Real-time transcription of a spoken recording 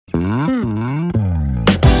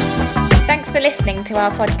Thanks for listening to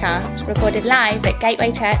our podcast, recorded live at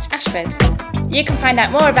Gateway Church, Ashford. You can find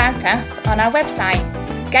out more about us on our website,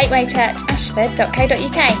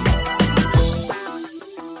 gatewaychurchashford.co.uk.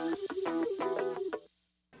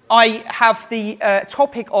 I have the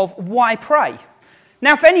topic of why pray.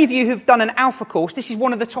 Now, for any of you who've done an Alpha course, this is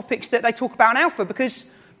one of the topics that they talk about in Alpha, because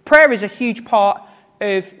prayer is a huge part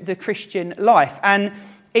of the Christian life, and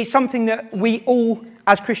it's something that we all,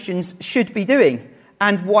 as Christians, should be doing.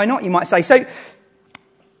 And why not, you might say. So,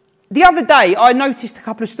 the other day, I noticed a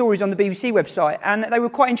couple of stories on the BBC website, and they were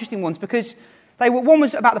quite interesting ones, because one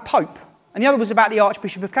was about the Pope, and the other was about the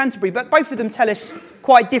Archbishop of Canterbury, but both of them tell us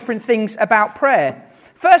quite different things about prayer.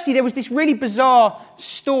 Firstly, there was this really bizarre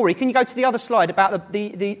story. Can you go to the other slide about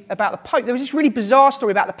the Pope? There was this really bizarre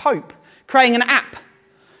story about the Pope creating an app.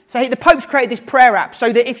 So the Pope's created this prayer app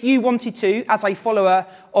so that if you wanted to, as a follower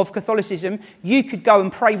of Catholicism, you could go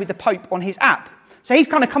and pray with the Pope on his app. So he's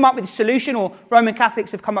kind of come up with this solution, or Roman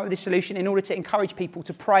Catholics have come up with this solution in order to encourage people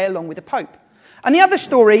to pray along with the Pope. And the other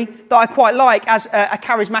story that I quite like, as a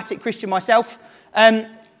charismatic Christian myself,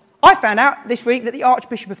 I found out this week that the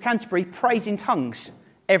Archbishop of Canterbury prays in tongues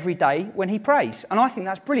every day when he prays. And I think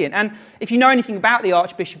that's brilliant. And if you know anything about the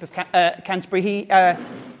Archbishop of Canterbury, he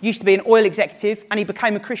used to be an oil executive, and he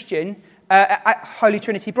became a Christian at Holy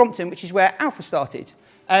Trinity Brompton, which is where Alpha started.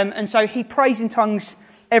 And so he prays in tongues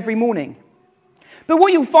every morning. But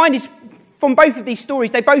what you'll find is, from both of these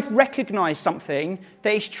stories, they both recognise something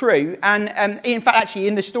that is true. And in fact, actually,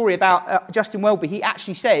 in the story about Justin Welby, he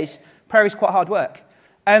actually says prayer is quite hard work.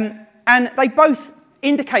 And they both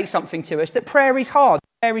indicate something to us, that prayer is hard,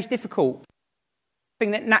 prayer is difficult.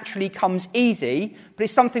 Something that naturally comes easy, but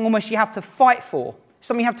it's something almost you have to fight for.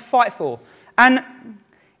 Something you have to fight for. And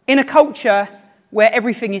in a culture where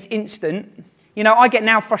everything is instant, you know, I get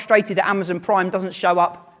now frustrated that Amazon Prime doesn't show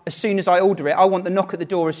up as soon as I order it. I want the knock at the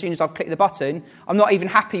door as soon as I've clicked the button. I'm not even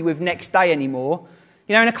happy with next day anymore.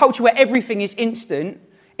 You know, in a culture where everything is instant,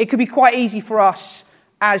 it could be quite easy for us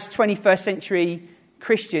as 21st century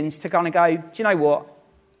Christians to kind of go, do you know what?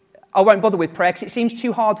 I won't bother with prayer because it seems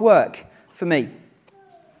too hard work for me.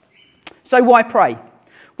 So why pray?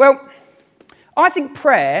 Well, I think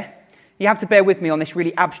prayer, you have to bear with me on this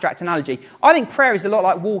really abstract analogy. I think prayer is a lot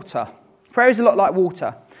like water. Prayer is a lot like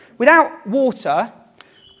water. Without water,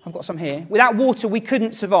 I've got some here. Without water, we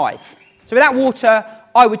couldn't survive. So without water,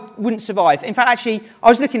 I wouldn't survive. In fact, actually, I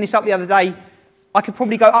was looking this up the other day. I could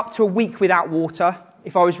probably go up to a week without water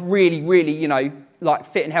if I was really, really, you know, like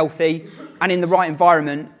fit and healthy and in the right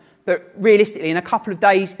environment. But realistically, in a couple of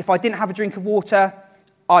days, if I didn't have a drink of water,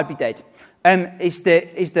 I'd be dead. Is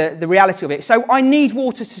the reality of it. So I need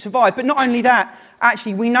water to survive. But not only that,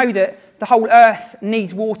 actually, we know that the whole earth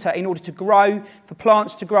needs water in order to grow, for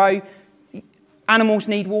plants to grow. Animals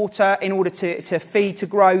need water in order to feed, to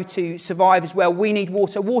grow, to survive as well. We need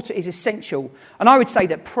water. Water is essential. And I would say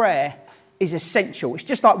that prayer is essential. It's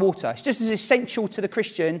just like water. It's just as essential to the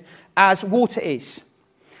Christian as water is.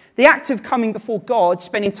 The act of coming before God,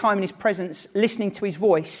 spending time in his presence, listening to his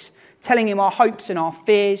voice, telling him our hopes and our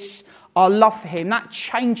fears, our love for him, that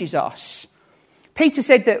changes us. Peter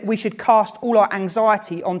said that we should cast all our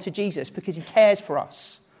anxiety onto Jesus because he cares for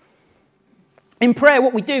us. In prayer,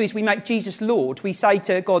 what we do is we make Jesus Lord. We say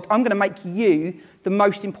to God, I'm going to make you the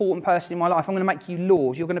most important person in my life. I'm going to make you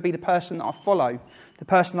Lord. You're going to be the person that I follow, the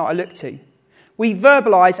person that I look to. We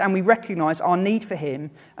verbalise and we recognise our need for him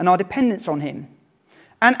and our dependence on him.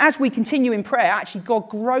 And as we continue in prayer, actually God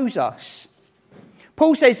grows us.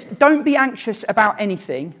 Paul says, don't be anxious about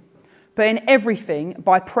anything, but in everything,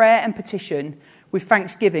 by prayer and petition, with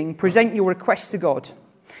thanksgiving, present your requests to God.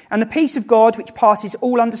 And the peace of God, which passes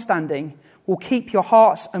all understanding, will keep your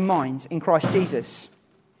hearts and minds in Christ Jesus.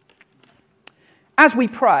 As we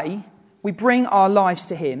pray, we bring our lives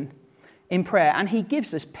to him in prayer, and he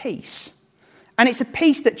gives us peace. And it's a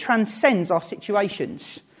peace that transcends our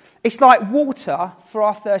situations. It's like water for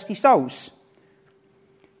our thirsty souls.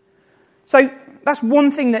 So that's one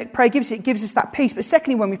thing that prayer gives. It gives us that peace. But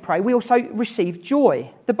secondly, when we pray, we also receive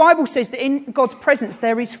joy. The Bible says that in God's presence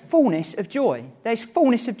there is fullness of joy. There's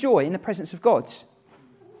fullness of joy in the presence of God.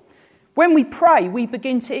 When we pray, we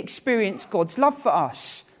begin to experience God's love for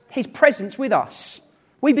us, his presence with us.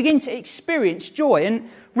 We begin to experience joy. And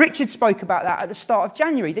Richard spoke about that at the start of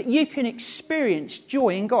January, that you can experience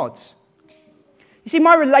joy in God. You see,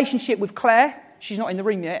 my relationship with Claire, she's not in the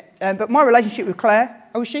room yet, but my relationship with Claire,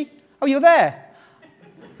 oh, is she? Oh, you're there.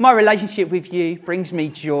 My relationship with you brings me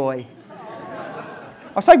joy.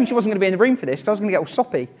 I was hoping she wasn't going to be in the room for this, because I was going to get all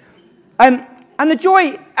soppy. And the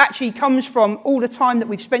joy actually comes from all the time that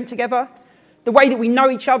we've spent together, the way that we know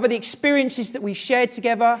each other, the experiences that we've shared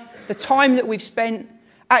together, the time that we've spent.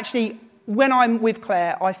 Actually, when I'm with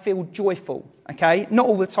Claire, I feel joyful, okay? Not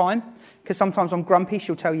all the time, because sometimes I'm grumpy,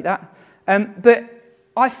 she'll tell you that. But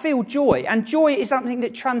I feel joy, and joy is something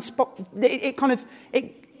that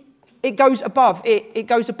it goes above. It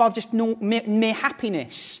goes above just mere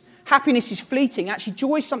happiness. Happiness is fleeting. Actually,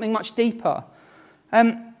 joy is something much deeper.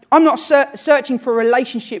 I'm not searching for a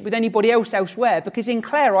relationship with anybody else elsewhere, because in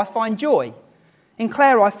Claire I find joy. In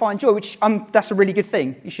Claire I find joy, which that's a really good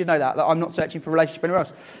thing. You should know that I'm not searching for a relationship anywhere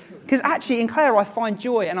else. Because actually in Claire I find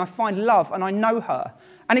joy and I find love and I know her.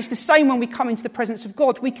 And it's the same when we come into the presence of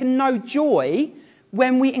God. We can know joy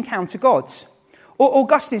when we encounter God. St.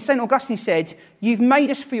 Augustine said, "You've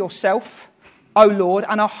made us for yourself, O Lord,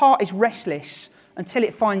 and our heart is restless until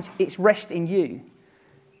it finds its rest in you."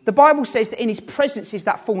 The Bible says that in his presence is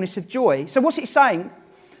that fullness of joy. So what's it saying?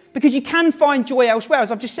 Because you can find joy elsewhere.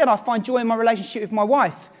 As I've just said, I find joy in my relationship with my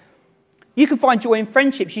wife. You can find joy in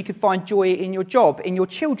friendships. You can find joy in your job, in your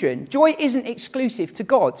children. Joy isn't exclusive to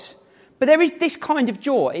God. But there is this kind of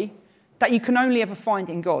joy that you can only ever find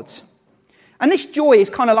in God. And this joy is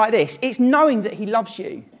kind of like this. It's knowing that he loves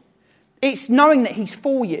you. It's knowing that he's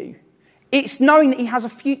for you. It's knowing that he has a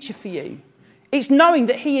future for you. It's knowing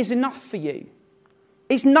that he is enough for you.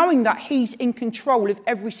 It's knowing that he's in control of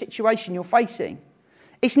every situation you're facing.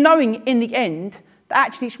 It's knowing in the end that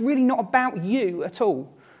actually it's really not about you at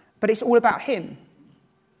all, but it's all about him.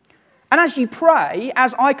 And as you pray,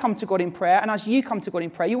 as I come to God in prayer, and as you come to God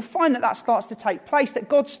in prayer, you'll find that starts to take place, that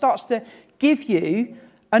God starts to give you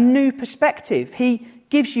a new perspective. He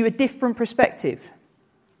gives you a different perspective.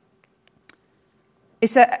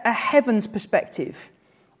 It's a heaven's perspective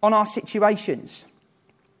on our situations.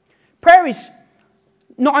 Prayer is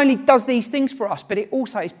not only does these things for us, but it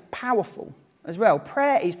also is powerful as well.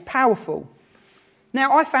 Prayer is powerful.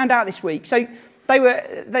 Now, I found out this week. So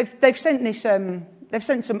they've sent this.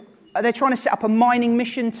 They're trying to set up a mining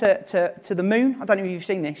mission to the moon. I don't know if you've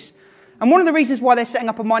seen this. And one of the reasons why they're setting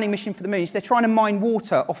up a mining mission for the moon is they're trying to mine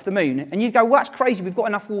water off the moon. And you go, well, that's crazy. We've got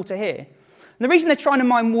enough water here. And the reason they're trying to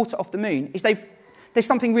mine water off the moon is there's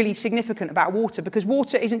something really significant about water, because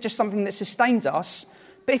water isn't just something that sustains us.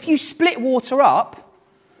 But if you split water up,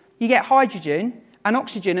 you get hydrogen and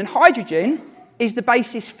oxygen. And hydrogen is the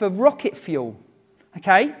basis for rocket fuel.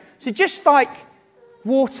 Okay? So just like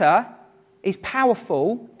water is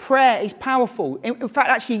powerful, prayer is powerful. In fact,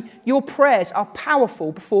 actually, your prayers are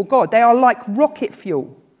powerful before God. They are like rocket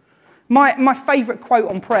fuel. My favourite quote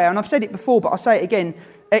on prayer, and I've said it before, but I'll say it again,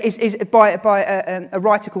 is by a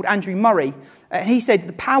writer called Andrew Murray. He said,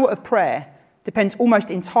 "The power of prayer depends almost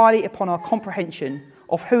entirely upon our comprehension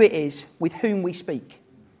of who it is with whom we speak."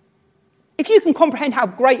 If you can comprehend how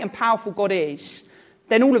great and powerful God is,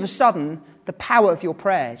 then all of a sudden, the power of your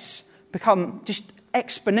prayers become just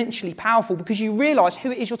exponentially powerful, because you realise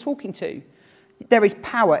who it is you're talking to. There is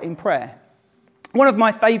power in prayer. One of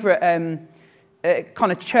my favourite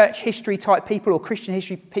kind of church history type people, or Christian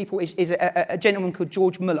history people, is a gentleman called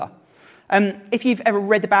George Muller. If you've ever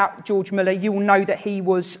read about George Muller, you will know that he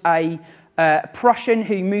was a Prussian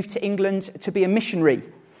who moved to England to be a missionary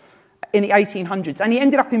in the 1800s. And he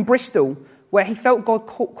ended up in Bristol, where he felt God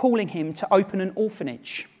calling him to open an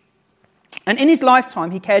orphanage. And in his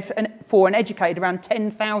lifetime, he cared for and educated around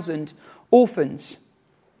 10,000 orphans,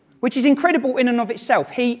 which is incredible in and of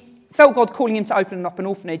itself. He felt God calling him to open up an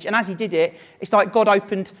orphanage, and as he did it, it's like God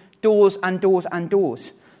opened doors and doors and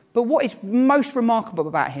doors. But what is most remarkable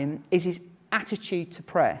about him is his attitude to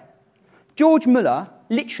prayer. George Muller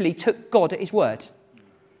literally took God at his word.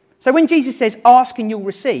 So when Jesus says, "Ask and you'll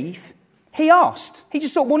receive," he asked. He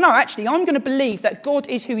just thought, well, no, actually, I'm going to believe that God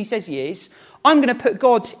is who he says he is. I'm going to put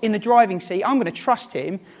God in the driving seat. I'm going to trust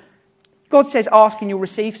him. God says, "Ask and you'll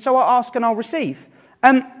receive," so I ask and I'll receive.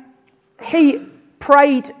 He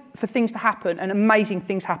prayed for things to happen, and amazing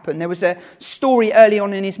things happened. There was a story early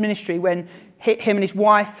on in his ministry when him and his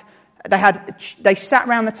wife, they sat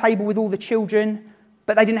around the table with all the children,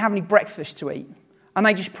 but they didn't have any breakfast to eat. And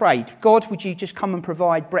they just prayed, "God, would you just come and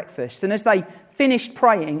provide breakfast?" And as they finished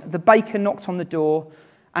praying, the baker knocked on the door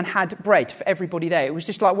and had bread for everybody there. It was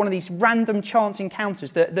just like one of these random chance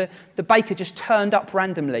encounters. The baker just turned up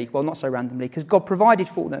randomly. Well, not so randomly, because God provided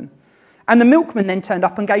for them. And the milkman then turned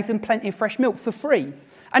up and gave them plenty of fresh milk for free.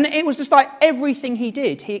 And it was just like everything he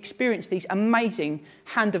did, he experienced this amazing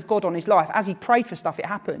hand of God on his life. As he prayed for stuff, it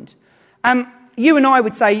happened. You and I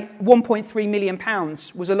would say £1.3 million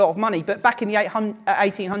was a lot of money, but back in the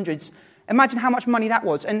 1800s, imagine how much money that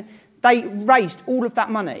was. And they raised all of that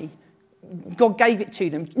money. God gave it to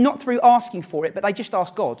them, not through asking for it, but they just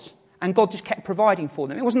asked God. And God just kept providing for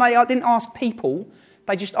them. It wasn't they didn't ask people,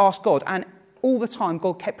 they just asked God. And all the time,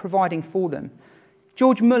 God kept providing for them.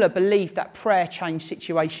 George Muller believed that prayer changed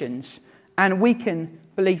situations, And we can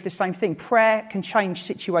believe the same thing. Prayer can change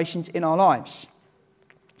situations in our lives.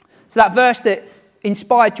 So that verse that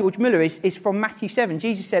inspired George Muller is from Matthew 7.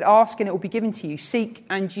 Jesus said, "Ask and it will be given to you. Seek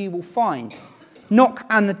and you will find. Knock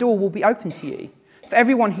and the door will be open to you. For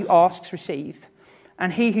everyone who asks, receive.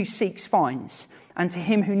 And he who seeks, finds. And to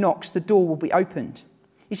him who knocks, the door will be opened."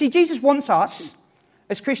 You see, Jesus wants us,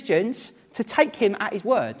 as Christians, to take him at his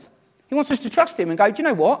word. He wants us to trust him and go, "Do you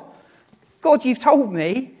know what? God, you've told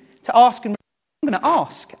me to ask, and I'm going to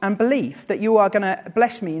ask and believe that you are going to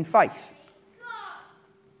bless me in faith."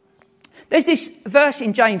 There's this verse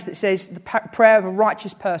in James that says the prayer of a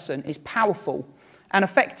righteous person is powerful and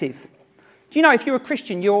effective. Do you know if you're a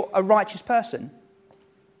Christian, you're a righteous person?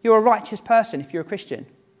 You're a righteous person if you're a Christian.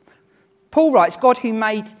 Paul writes, "God who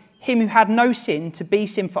made him who had no sin to be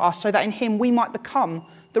sin for us, so that in him we might become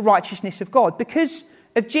the righteousness of God." Because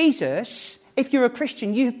of Jesus, if you're a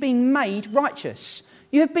Christian, you have been made righteous.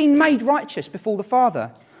 You have been made righteous before the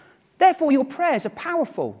Father. Therefore, your prayers are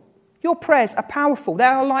powerful. Your prayers are powerful. They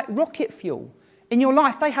are like rocket fuel. In your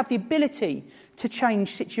life, they have the ability to change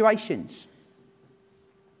situations.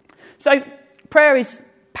 So, prayer is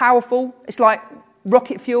powerful. It's like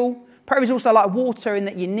rocket fuel. Prayer is also like water in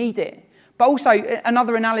that you need it. But also,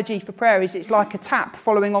 another analogy for prayer is it's like a tap,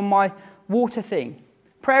 following on my water thing.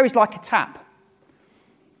 Prayer is like a tap.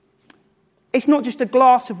 It's not just a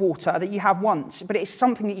glass of water that you have once, but it's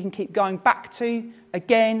something that you can keep going back to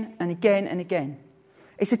again and again and again.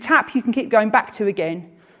 It's a tap you can keep going back to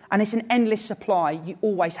again, and it's an endless supply you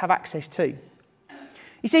always have access to.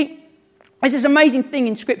 You see, there's this amazing thing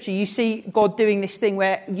in Scripture. You see God doing this thing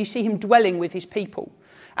where you see him dwelling with his people.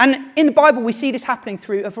 And in the Bible, we see this happening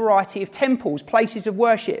through a variety of temples, places of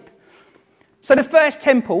worship. So the first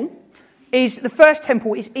temple is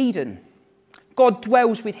Eden. God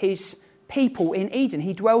dwells with his people in Eden.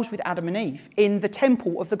 He dwells with Adam and Eve in the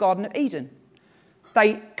temple of the Garden of Eden.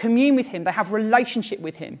 They commune with him. They have relationship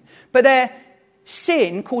with him. But their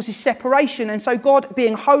sin causes separation. And so God,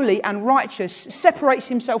 being holy and righteous, separates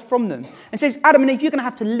himself from them and says, "Adam and Eve, you're going to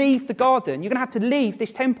have to leave the garden. You're going to have to leave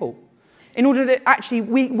this temple. In order that actually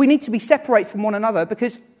we need to be separate from one another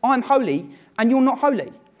because I'm holy and you're not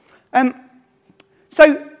holy."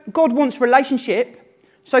 So God wants relationship.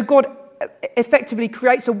 So God effectively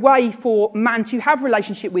creates a way for man to have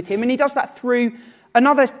relationship with him. And he does that through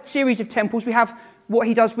another series of temples. We have what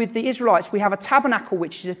he does with the Israelites. We have a tabernacle,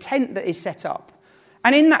 which is a tent that is set up.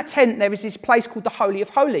 And in that tent, there is this place called the Holy of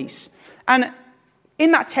Holies. And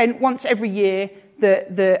in that tent, once every year,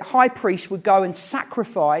 the high priest would go and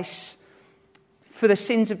sacrifice for the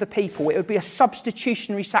sins of the people. It would be a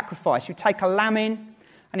substitutionary sacrifice. He would take a lamb in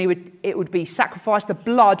and it would be sacrificed. The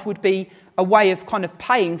blood would be a way of kind of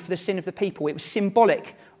paying for the sin of the people. It was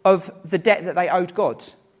symbolic of the debt that they owed God.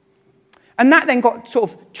 And that then got sort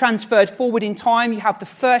of transferred forward in time. You have the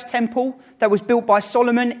first temple that was built by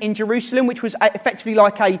Solomon in Jerusalem, which was effectively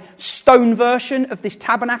like a stone version of this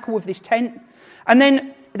tabernacle, of this tent. And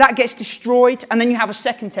then that gets destroyed, and then you have a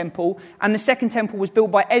second temple, and the second temple was built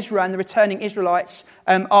by Ezra and the returning Israelites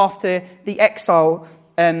after the exile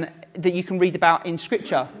that you can read about in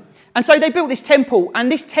Scripture. And so they built this temple, and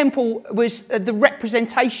this temple was the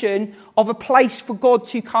representation of a place for God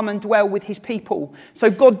to come and dwell with his people. So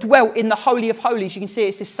God dwelt in the Holy of Holies. You can see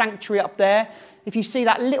it's this sanctuary up there. If you see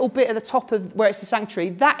that little bit at the top of where it's the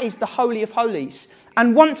sanctuary, that is the Holy of Holies.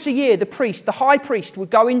 And once a year, the high priest, would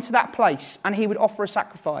go into that place and he would offer a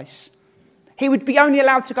sacrifice. He would be only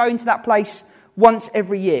allowed to go into that place once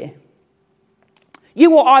every year.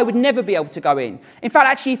 You or I would never be able to go in. In fact,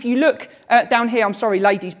 actually, if you look down here, I'm sorry,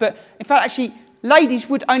 ladies, but in fact, actually, ladies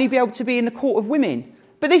would only be able to be in the court of women.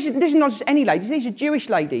 But this is not just any ladies, these are Jewish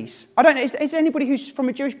ladies. I don't know, is there anybody who's from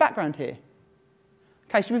a Jewish background here?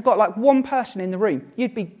 Okay, so we've got like one person in the room.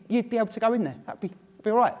 You'd be able to go in there. That'd be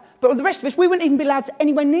all right. But the rest of us, we wouldn't even be allowed to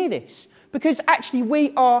anywhere near this because actually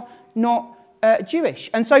we are not Jewish.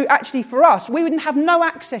 And so actually for us, we wouldn't have no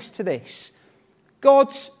access to this.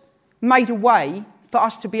 God's made a way for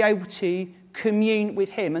us to be able to commune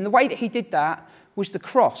with him. And the way that he did that was the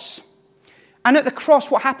cross. And at the cross,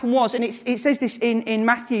 what happened was, and it says this in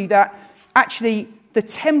Matthew, that actually the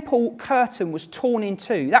temple curtain was torn in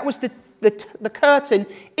two. That was the curtain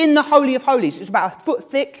in the Holy of Holies. It was about a foot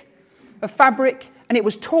thick of fabric, and it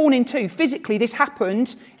was torn in two. Physically, this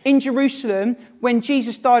happened in Jerusalem when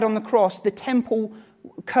Jesus died on the cross. The temple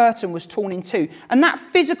curtain was torn in two. And that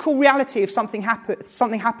physical reality of something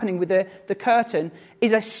happening with the curtain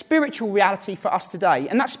is a spiritual reality for us today.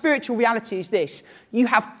 And that spiritual reality is this: you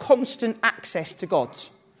have constant access to God.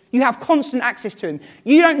 You have constant access to him.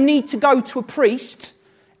 You don't need to go to a priest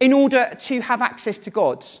in order to have access to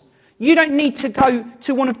God. You don't need to go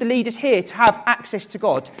to one of the leaders here to have access to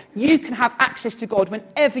God. You can have access to God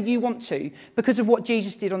whenever you want to because of what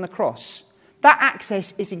Jesus did on the cross. That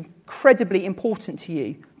access is incredibly important to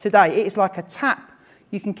you today. It is like a tap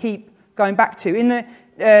you can keep going back to. In the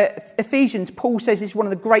Ephesians, Paul says this is one of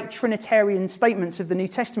the great Trinitarian statements of the New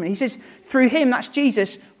Testament. He says, through him, that's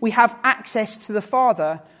Jesus, we have access to the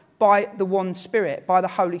Father by the one Spirit, by the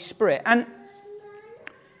Holy Spirit. And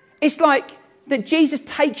it's like that Jesus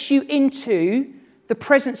takes you into the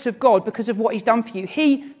presence of God because of what he's done for you.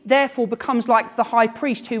 He, therefore, becomes like the high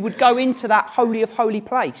priest who would go into that holy of holy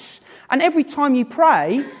place. And every time you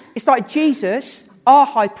pray, it's like Jesus, our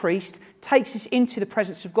high priest, takes us into the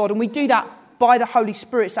presence of God. And we do that by the Holy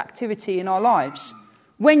Spirit's activity in our lives.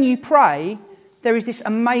 When you pray, there is this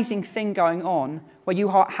amazing thing going on where you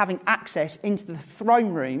are having access into the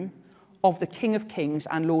throne room of the King of Kings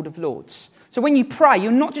and Lord of Lords. So when you pray,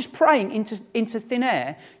 you're not just praying into thin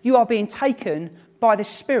air. You are being taken by the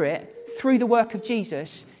Spirit through the work of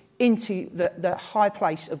Jesus into the high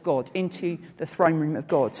place of God, into the throne room of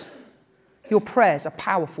God. Your prayers are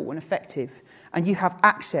powerful and effective, and you have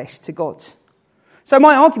access to God. So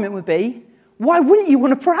my argument would be, why wouldn't you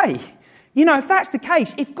want to pray? You know, if that's the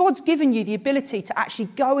case, if God's given you the ability to actually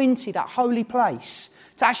go into that holy place,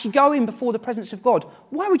 to actually go in before the presence of God,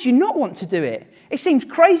 why would you not want to do it? It seems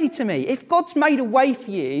crazy to me. If God's made a way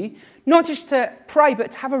for you, not just to pray,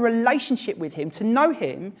 but to have a relationship with him, to know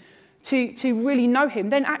him, to really know him,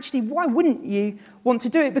 then actually, why wouldn't you want to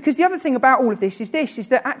do it? Because the other thing about all of this is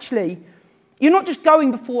that actually, you're not just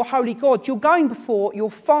going before holy God, you're going before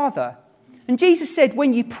your Father. And Jesus said,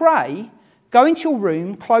 when you pray, go into your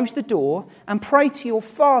room, close the door, and pray to your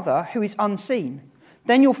Father who is unseen.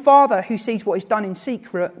 Then your Father who sees what is done in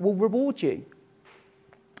secret will reward you.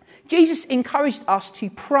 Jesus encouraged us to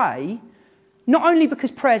pray, not only because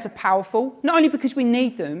prayers are powerful, not only because we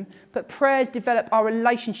need them, but prayers develop our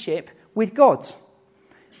relationship with God.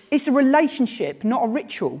 It's a relationship, not a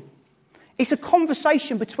ritual. It's a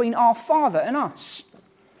conversation between our Father and us.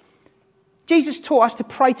 Jesus taught us to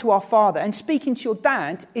pray to our Father, and speaking to your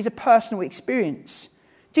dad is a personal experience.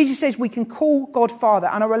 Jesus says we can call God Father,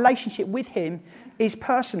 and our relationship with him is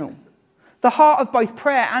personal. The heart of both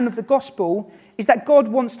prayer and of the gospel is that God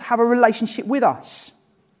wants to have a relationship with us.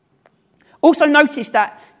 Also notice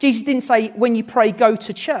that Jesus didn't say, when you pray, go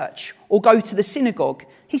to church or go to the synagogue.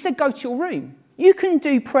 He said, go to your room. You can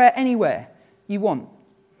do prayer anywhere you want.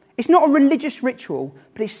 It's not a religious ritual,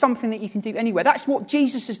 but it's something that you can do anywhere. That's what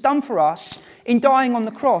Jesus has done for us in dying on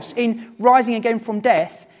the cross, in rising again from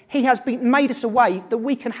death. He has made us a way that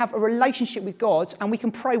we can have a relationship with God and we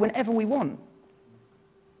can pray whenever we want.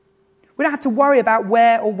 We don't have to worry about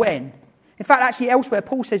where or when. In fact, actually elsewhere,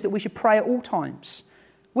 Paul says that we should pray at all times.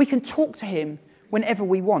 We can talk to him whenever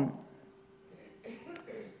we want.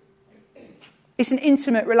 It's an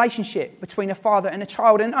intimate relationship between a father and a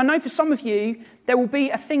child. And I know for some of you, there will be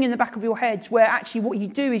a thing in the back of your heads where actually what you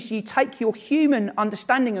do is you take your human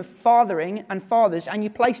understanding of fathering and fathers and you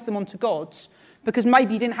place them onto God's because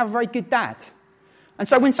maybe you didn't have a very good dad. And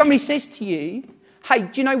so when somebody says to you, hey,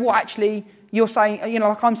 do you know what actually you're saying,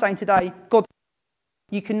 like I'm saying today, God,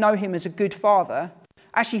 you can know him as a good father.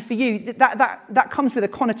 Actually, for you, that comes with a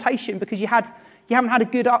connotation because you haven't had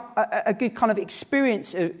a good kind of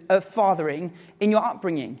experience of fathering in your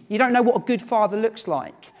upbringing. You don't know what a good father looks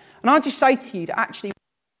like. And I just say to you that actually what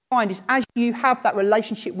you find is as you have that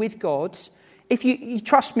relationship with God, if you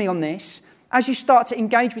trust me on this, as you start to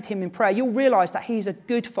engage with him in prayer, you'll realise that he is a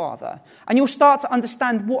good father. And you'll start to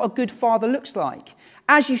understand what a good father looks like.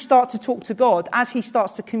 As you start to talk to God, as he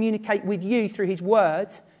starts to communicate with you through his word,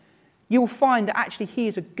 you'll find that actually he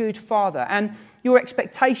is a good father and your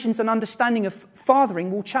expectations and understanding of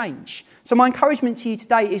fathering will change. So my encouragement to you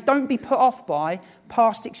today is don't be put off by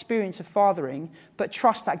past experience of fathering, but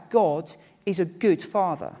trust that God is a good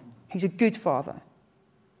father. He's a good father.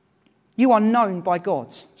 You are known by God.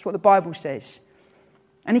 That's what the Bible says.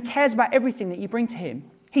 And he cares about everything that you bring to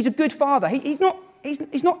him. He's a good father. He's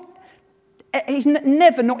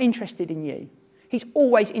never not interested in you. He's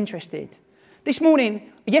always interested.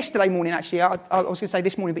 Yesterday morning actually, I was going to say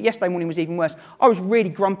this morning, but yesterday morning was even worse. I was really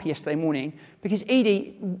grumpy yesterday morning because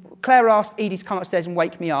Claire asked Edie to come upstairs and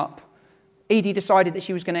wake me up. Edie decided that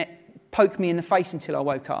she was going to poke me in the face until I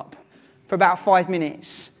woke up for about 5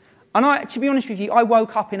 minutes. And to be honest with you, I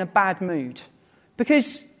woke up in a bad mood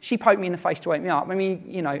because she poked me in the face to wake me up. I mean,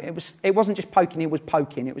 it wasn't just poking, it was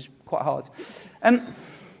poking. It was quite hard. And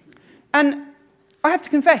I have to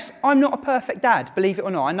confess, I'm not a perfect dad, believe it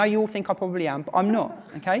or not. I know you all think I probably am, but I'm not,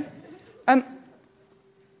 okay?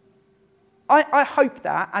 I hope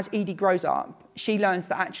that as Edie grows up, she learns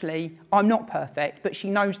that actually I'm not perfect, but she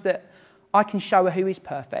knows that I can show her who is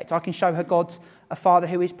perfect. I can show her God, a father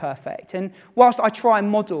who is perfect. And whilst I try and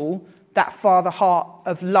model that father heart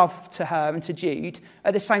of love to her and to Jude,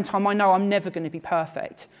 at the same time I know I'm never going to be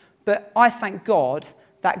perfect. But I thank God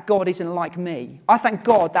that God isn't like me. I thank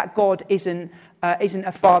God that God isn't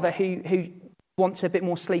a father who wants a bit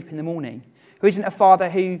more sleep in the morning, who isn't a father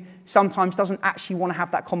who sometimes doesn't actually want to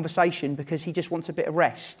have that conversation because he just wants a bit of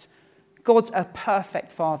rest. God's a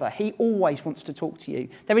perfect father. He always wants to talk to you.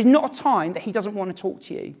 There is not a time that he doesn't want to talk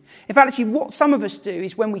to you. In fact, actually, what some of us do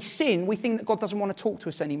is when we sin, we think that God doesn't want to talk to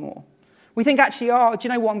us anymore. We think actually, do you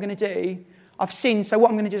know what I'm going to do? I've sinned, so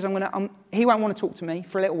what I'm going to do is he won't want to talk to me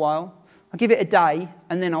for a little while. I'll give it a day,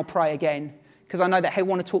 and then I'll pray again, because I know that he'll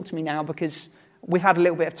want to talk to me now because we've had a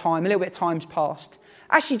little bit of time's passed.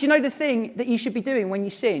 Actually, do you know the thing that you should be doing when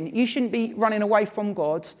you sin? You shouldn't be running away from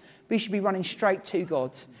God, but you should be running straight to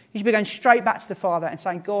God. You should be going straight back to the Father and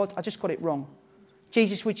saying, God, I just got it wrong.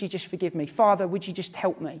 Jesus, would you just forgive me? Father, would you just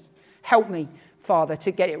help me? Help me, Father,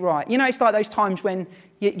 to get it right. You know, it's like those times when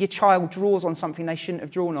your child draws on something they shouldn't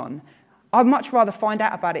have drawn on. I'd much rather find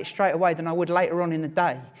out about it straight away than I would later on in the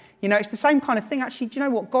day. You know, it's the same kind of thing. Actually, do you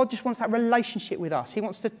know what? God just wants that relationship with us. He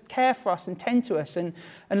wants to care for us and tend to us and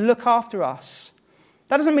look after us.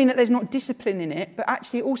 That doesn't mean that there's not discipline in it, but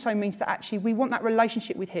actually it also means that actually we want that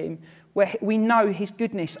relationship with him where we know his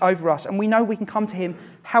goodness over us and we know we can come to him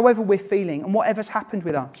however we're feeling and whatever's happened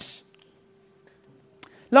with us.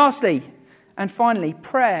 Lastly, and finally,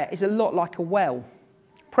 prayer is a lot like a well.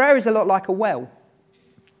 Prayer is a lot like a well.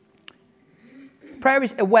 Prayer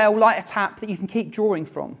is a well, like a tap that you can keep drawing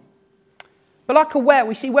from. But like a well,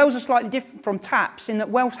 we see wells are slightly different from taps in that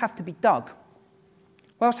wells have to be dug.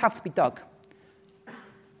 Wells have to be dug.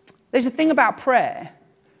 There's a thing about prayer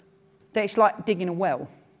that it's like digging a well.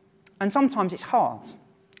 And sometimes it's hard.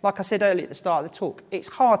 Like I said earlier at the start of the talk, it's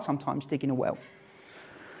hard sometimes digging a well.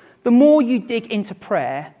 The more you dig into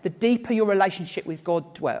prayer, the deeper your relationship with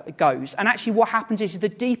God goes. And actually what happens is the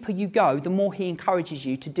deeper you go, the more he encourages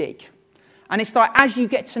you to dig. And it's like as you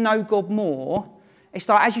get to know God more, it's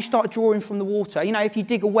like as you start drawing from the water. You know, if you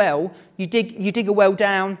dig a well, you dig a well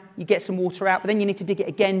down, you get some water out, but then you need to dig it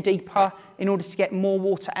again deeper in order to get more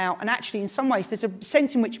water out. And actually, in some ways, there's a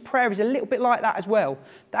sense in which prayer is a little bit like that as well.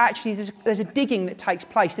 That actually there's a digging that takes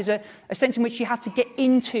place. There's a sense in which you have to get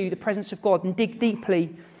into the presence of God and dig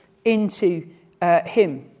deeply into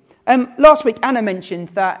him. Last week, Anna mentioned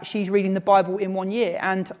that she's reading the Bible in 1 year,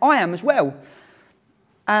 and I am as well.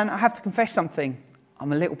 And I have to confess something.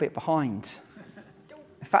 I'm a little bit behind.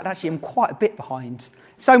 In fact, actually, I'm quite a bit behind.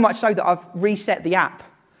 So much so that I've reset the app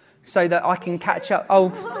so that I can catch up. Oh,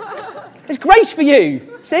 there's grace for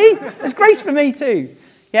you. See? There's grace for me too.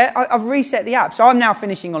 Yeah, I've reset the app. So I'm now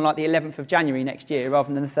finishing on like the 11th of January next year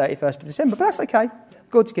rather than the 31st of December. But that's okay.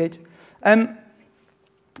 God's good. And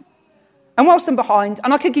whilst I'm behind,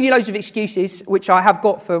 and I could give you loads of excuses, which I have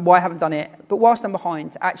got for why I haven't done it, but whilst I'm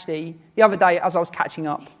behind, actually, the other day as I was catching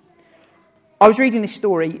up, I was reading this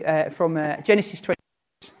story from Genesis 20.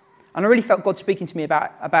 And I really felt God speaking to me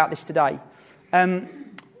about this today.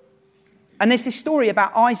 And there's this story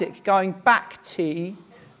about Isaac going back to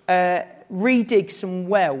redig some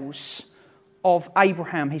wells of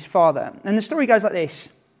Abraham, his father. And the story goes like this.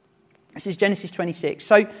 This is Genesis 26.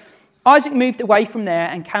 So Isaac moved away from there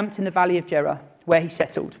and camped in the valley of Gerar, where he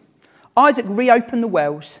settled. Isaac reopened the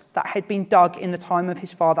wells that had been dug in the time of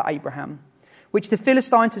his father Abraham, which the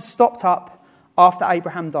Philistines had stopped up after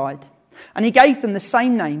Abraham died. And he gave them the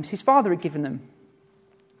same names his father had given them.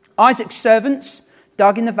 Isaac's servants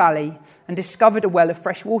dug in the valley and discovered a well of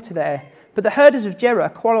fresh water there. But the herders of Gerar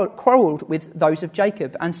quarrelled with those of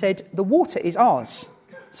Jacob and said, "The water is ours."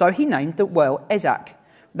 So he named the well Esek.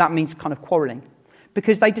 That means kind of quarrelling,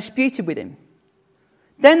 because they disputed with him.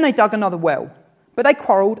 Then they dug another well, but they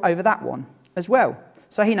quarrelled over that one as well.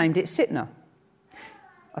 So he named it Sitnah.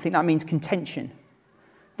 I think that means contention.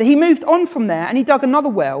 Then he moved on from there and he dug another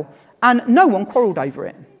well, and no one quarrelled over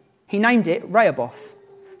it. He named it Rehoboth,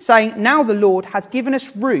 saying, "Now the Lord has given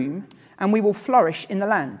us room and we will flourish in the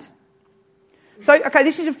land." So, okay,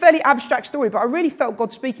 this is a fairly abstract story, but I really felt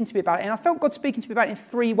God speaking to me about it. And I felt God speaking to me about it in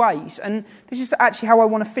 3 ways. And this is actually how I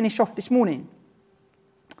want to finish off this morning.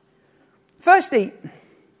 Firstly,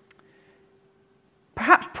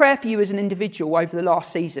 perhaps prayer for you as an individual over the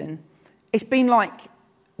last season, it's been like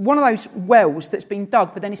one of those wells that's been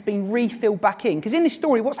dug, but then it's been refilled back in. Because in this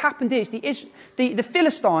story, what's happened is the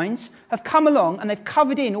Philistines have come along and they've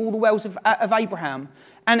covered in all the wells of Abraham.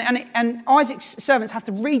 And Isaac's servants have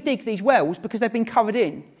to redig these wells because they've been covered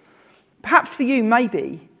in. Perhaps for you,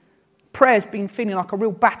 maybe, prayer's been feeling like a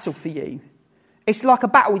real battle for you. It's like a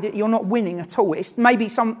battle that you're not winning at all. It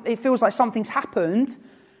feels like something's happened.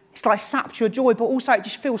 It's like sapped your joy, but also it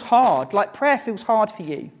just feels hard. Like prayer feels hard for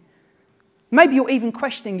you. Maybe you're even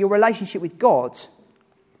questioning your relationship with God.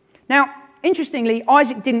 Now, interestingly,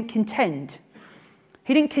 Isaac didn't contend.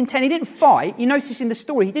 He didn't fight. You notice in the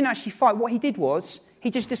story, he didn't actually fight. What he did was, he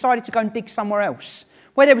just decided to go and dig somewhere else.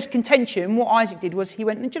 Where there was contention, what Isaac did was he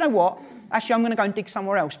went, do you know what? Actually, I'm going to go and dig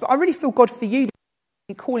somewhere else. But I really feel God for you,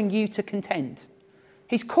 He's calling you to contend.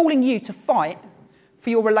 He's calling you to fight for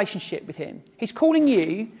your relationship with him. He's calling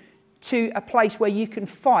you to a place where you can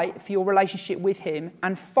fight for your relationship with him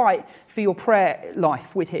and fight for your prayer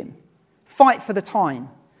life with him. Fight for the time.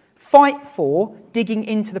 Fight for digging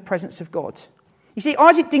into the presence of God. You see,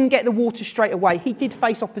 Isaac didn't get the water straight away. He did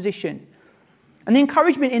face opposition. And the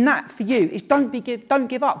encouragement in that for you is don't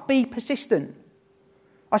give up. Be persistent.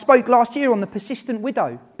 I spoke last year on the persistent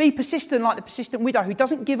widow. Be persistent like the persistent widow who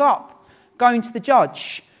doesn't give up going to the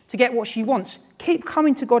judge to get what she wants. Keep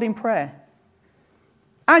coming to God in prayer.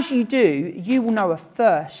 As you do, you will know a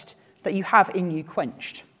thirst that you have in you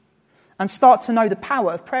quenched and start to know the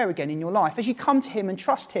power of prayer again in your life. As you come to him and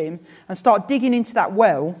trust him and start digging into that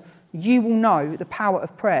well, you will know the power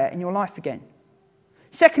of prayer in your life again.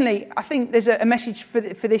 Secondly, I think there's a message for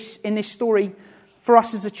this in this story for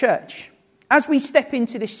us as a church. As we step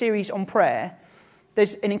into this series on prayer,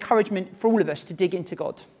 there's an encouragement for all of us to dig into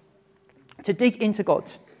God. To dig into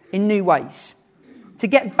God in new ways. To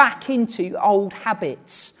get back into old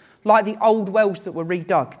habits, like the old wells that were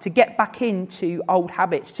redug. To get back into old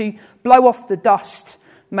habits. To blow off the dust,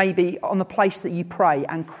 maybe, on the place that you pray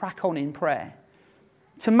and crack on in prayer.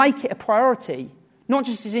 To make it a priority, not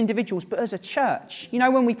just as individuals, but as a church. You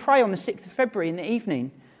know, when we pray on the 6th of February in the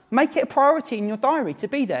evening, make it a priority in your diary to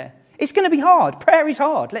be there. It's going to be hard. Prayer is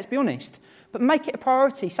hard, let's be honest. But make it a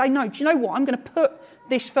priority. Say, no, do you know what? I'm going to put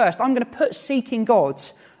this first. I'm going to put seeking God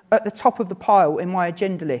at the top of the pile in my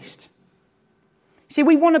agenda list. See,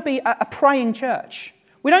 we want to be a praying church.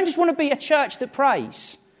 We don't just want to be a church that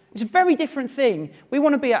prays. It's a very different thing. We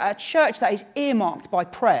want to be a church that is earmarked by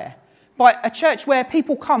prayer. By a church where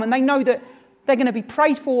people come and they know that they're going to be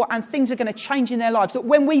prayed for and things are going to change in their lives. That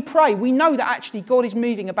when we pray, we know that actually God is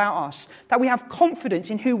moving about us. That we have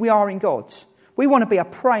confidence in who we are in God. We want to be a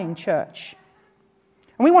praying church.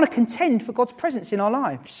 And we want to contend for God's presence in our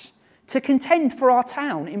lives. To contend for our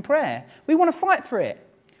town in prayer. We want to fight for it.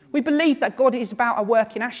 We believe that God is about a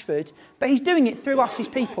work in Ashford, but he's doing it through us, his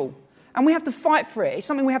people. And we have to fight for it. It's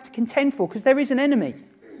something we have to contend for because there is an enemy.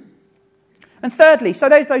 And thirdly, so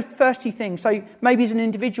there's those first two things. So maybe as an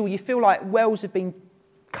individual, you feel like wells have been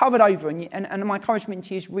covered over and my encouragement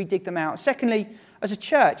to you is redig them out. Secondly, as a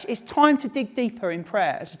church, it's time to dig deeper in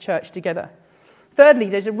prayer as a church together. Thirdly,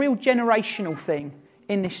 there's a real generational thing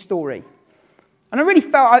in this story. And I really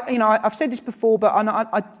felt, I've said this before, but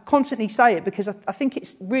I constantly say it because I think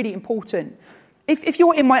it's really important. If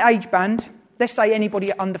you're in my age band, let's say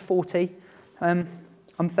anybody under 40, I'm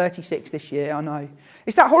 36 this year, I know.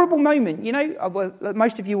 It's that horrible moment, well,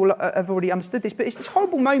 most of you will have already understood this, but it's this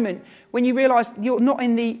horrible moment when you realise you're not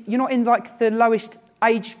in like the lowest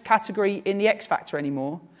age category in the X Factor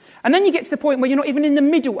anymore. And then you get to the point where you're not even in the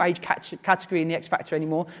middle age category in the X Factor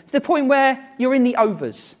anymore, to the point where you're in the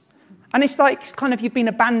overs. And it's like kind of you've been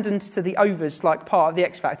abandoned to the overs, like part of the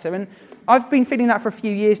X Factor. And I've been feeling that for a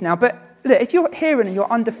few years now. But look, if you're here and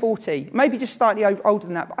you're under 40, maybe just slightly older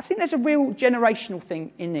than that, but I think there's a real generational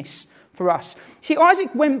thing in this for us. See,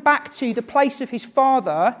 Isaac went back to the place of his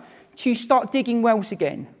father to start digging wells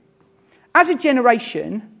again. As a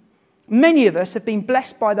generation, many of us have been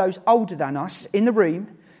blessed by those older than us in the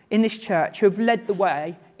room, in this church, who have led the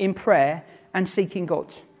way in prayer and seeking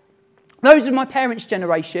God. Those of my parents'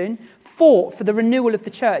 generation fought for the renewal of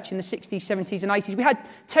the church in the 60s, 70s and 80s. We had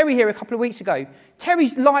Terry here a couple of weeks ago.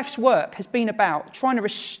 Terry's life's work has been about trying to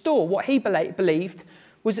restore what he believed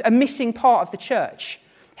was a missing part of the church.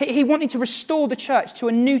 He wanted to restore the church to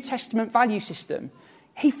a New Testament value system.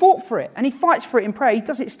 He fought for it, and he fights for it in prayer. He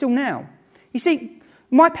does it still now. You see,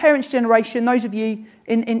 my parents' generation, those of you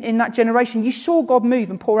in that generation, you saw God move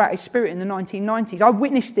and pour out his Spirit in the 1990s. I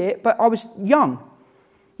witnessed it, but I was young.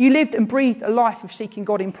 You lived and breathed a life of seeking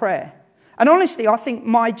God in prayer. And honestly, I think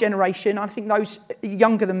my generation, I think those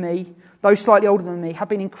younger than me, those slightly older than me, have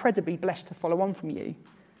been incredibly blessed to follow on from you.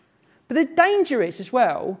 But the danger is, as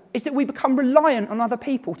well, is that we become reliant on other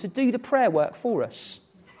people to do the prayer work for us.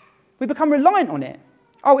 We become reliant on it.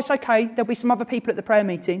 Oh, it's okay, there'll be some other people at the prayer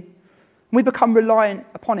meeting. We become reliant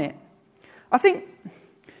upon it. I think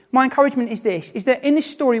my encouragement is this, is that in this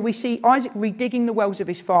story we see Isaac redigging the wells of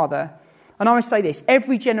his father. And I would say this,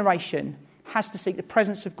 every generation has to seek the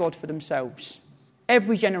presence of God for themselves.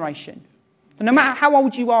 Every generation. And no matter how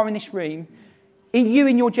old you are in this room, you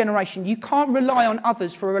in your generation, you can't rely on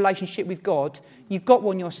others for a relationship with God. You've got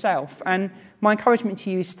one yourself. And my encouragement to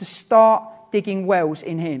you is to start digging wells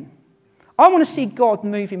in him. I want to see God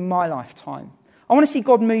move in my lifetime. I want to see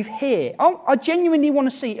God move here. I genuinely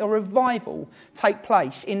want to see a revival take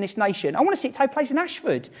place in this nation. I want to see it take place in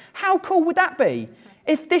Ashford. How cool would that be?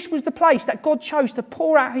 If this was the place that God chose to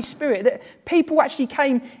pour out his Spirit, that people actually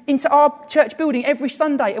came into our church building every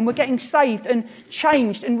Sunday and were getting saved and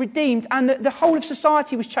changed and redeemed, and the whole of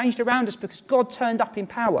society was changed around us because God turned up in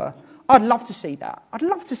power. I'd love to see that. I'd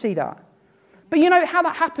love to see that. But you know how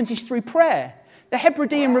that happens is through prayer. The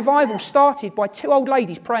Hebridean revival started by two old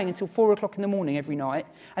ladies praying until 4 o'clock in the morning every night,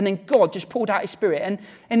 and then God just poured out his Spirit. And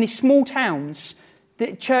in these small towns,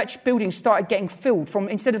 the church buildings started getting filled from,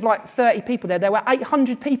 instead of like 30 people there were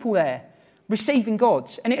 800 people there receiving God.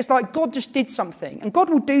 And it's like God just did something. And God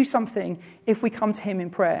will do something if we come to him in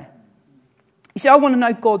prayer. You see, I want to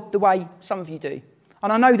know God the way some of you do.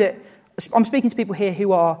 And I know that I'm speaking to people here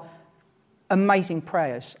who are amazing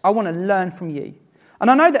prayers. I want to learn from you. And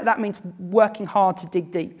I know that that means working hard to dig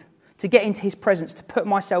deep, to get into his presence, to put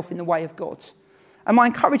myself in the way of God. And my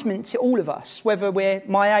encouragement to all of us, whether we're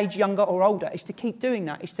my age, younger or older, is to keep doing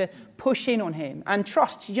that, is to push in on him and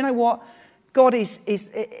trust. You know what? God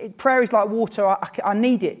prayer is like water. I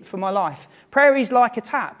need it for my life. Prayer is like a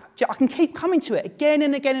tap. I can keep coming to it again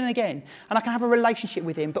and again and again, and I can have a relationship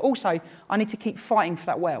with him. But also, I need to keep fighting for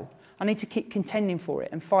that well. I need to keep contending for it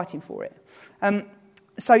and fighting for it.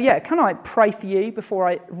 So yeah, can I pray for you before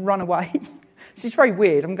I run away? This is very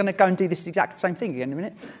weird. I'm going to go and do this exact same thing again in a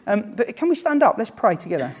minute. But can we stand up? Let's pray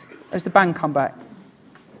together as the band come back.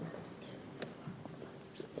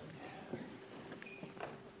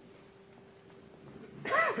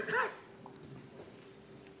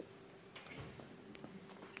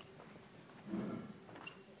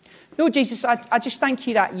 Lord Jesus, I just thank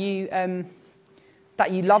you that you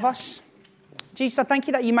love us. Jesus, I thank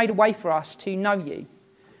you that you made a way for us to know you.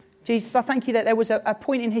 Jesus, I thank you that there was a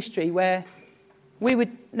point in history where we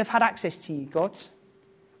wouldn't have had access to you, God.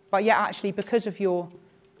 But yet actually because of your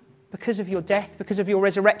death, because of your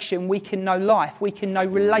resurrection, we can know life, we can know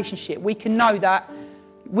relationship, we can know that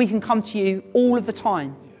we can come to you all of the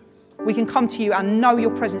time. We can come to you and know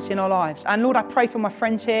your presence in our lives. And Lord, I pray for my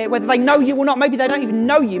friends here, whether they know you or not, maybe they don't even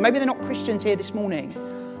know you, maybe they're not Christians here this morning.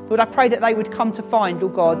 Lord, I pray that they would come to find,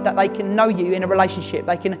 Lord God, that they can know you in a relationship.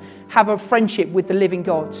 They can have a friendship with the living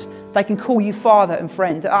God. They can call you Father and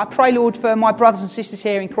friend. I pray, Lord, for my brothers and sisters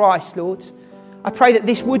here in Christ, Lord. I pray that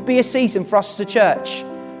this would be a season for us as a church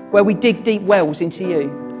where we dig deep wells into you,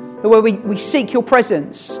 where we seek your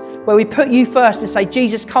presence, where we put you first and say,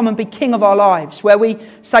 Jesus, come and be King of our lives, where we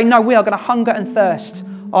say, no, we are going to hunger and thirst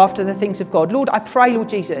after the things of God. Lord, I pray, Lord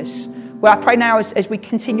Jesus, well, I pray now as we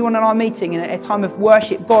continue on in our meeting in a time of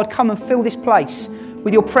worship, God, come and fill this place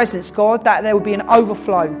with your presence, God, that there will be an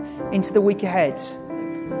overflow into the week ahead.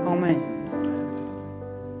 Amen.